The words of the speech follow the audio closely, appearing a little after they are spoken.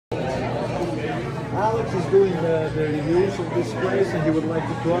Alex is doing the reviews of this place, and he would like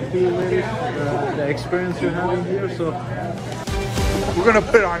to talk to you later, the experience you're having here. So we're gonna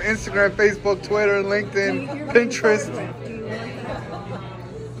put it on Instagram, Facebook, Twitter, LinkedIn, Pinterest.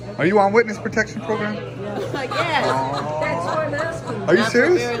 Are you on witness protection program? Yes, that's what I'm asking. Are you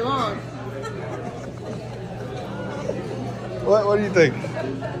serious? Not for very long. What do you think?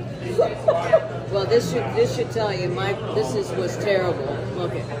 Well, this should tell you was terrible.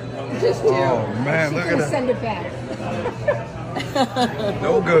 Look at just terrible. Oh man, look at that. Send it back.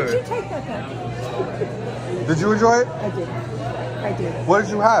 No good. Did you take that back? Did you enjoy it? I did. What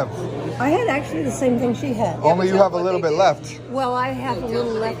did you have? I had actually the same thing she had. Only you have a little bit left. Well, I have a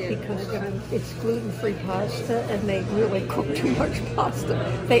little left because it's gluten-free pasta, and they really cook too much pasta.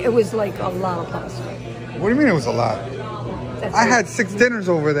 It was like a lot of pasta. What do you mean it was a lot? I had 6 dinners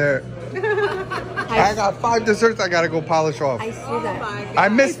over there. I got 5 desserts I gotta go polish off. I see that. I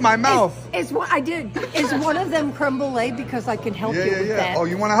missed my mouth. Is what I did. Is one of them creme brulee because I can help you with that? Oh,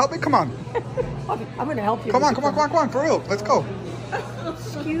 you want to help me? Come on. I'm going to help you. Come on, for real. Let's go.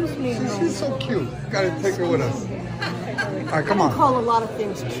 Excuse me. She's so cute. Gotta take her with us. All right, come on. I call a lot of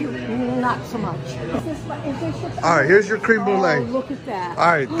things cute, not so much. Is this all right, here's your creme brulee. Oh, look at that. All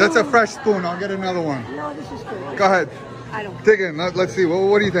right, that's a fresh spoon. I'll get another one. No, this is good. Go ahead. I don't. Dig in. Let's see.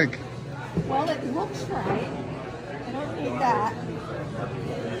 What do you think? Well, it looks right. I don't need that.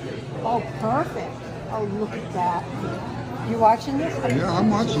 Oh, perfect. Oh, look at that. You watching this? Yeah, I'm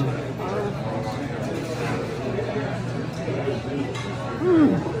watching.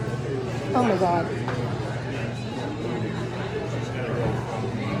 Oh my God.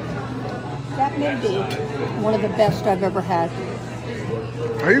 That may be one of the best I've ever had.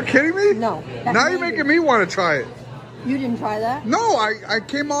 Are you kidding me? No. Now you're making me want to try it. You didn't try that? No, I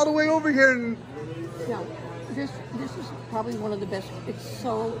came all the way over here and... No. This is probably one of the best. It's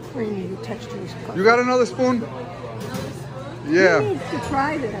so creamy. The texture is perfect. You got another spoon? Yeah. You need to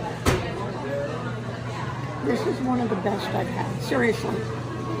try this. This is one of the best I've had. Seriously.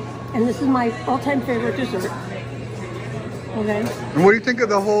 And this is my all-time favorite dessert. Okay. And what do you think of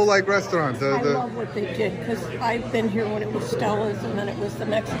the whole restaurant? I love what they did because I've been here when it was Stella's and then it was the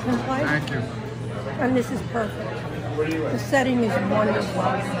Mexican place. Thank you. And this is perfect. The setting is wonderful.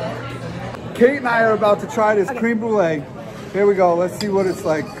 Kate and I are about to try this creme brulee. Here we go. Let's see what it's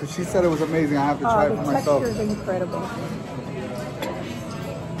like because she said it was amazing. I have to try it for myself. The texture is incredible.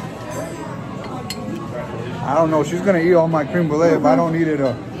 I don't know. She's gonna eat all my creme brulee if I don't eat it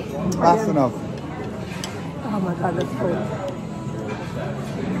fast enough. Oh my God, that's good.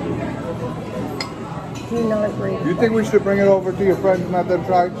 Do you not agree? You think we should bring it over to your friends and let them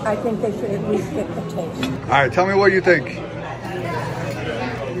try? I think they should at least get the taste. All right, tell me what you think.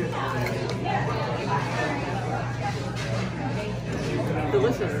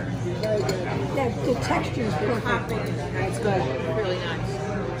 Delicious. The texture is perfect. It's good. Really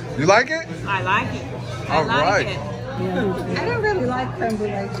nice. You like it? I like it. All right. I don't really like creme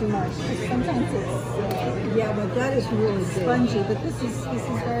brulee too much. Sometimes it's but that is really spongy. But this is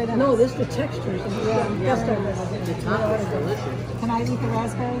very nice. No, the texture is best I've ever had. The top is delicious. Can I eat the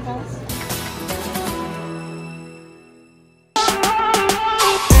raspberry bus?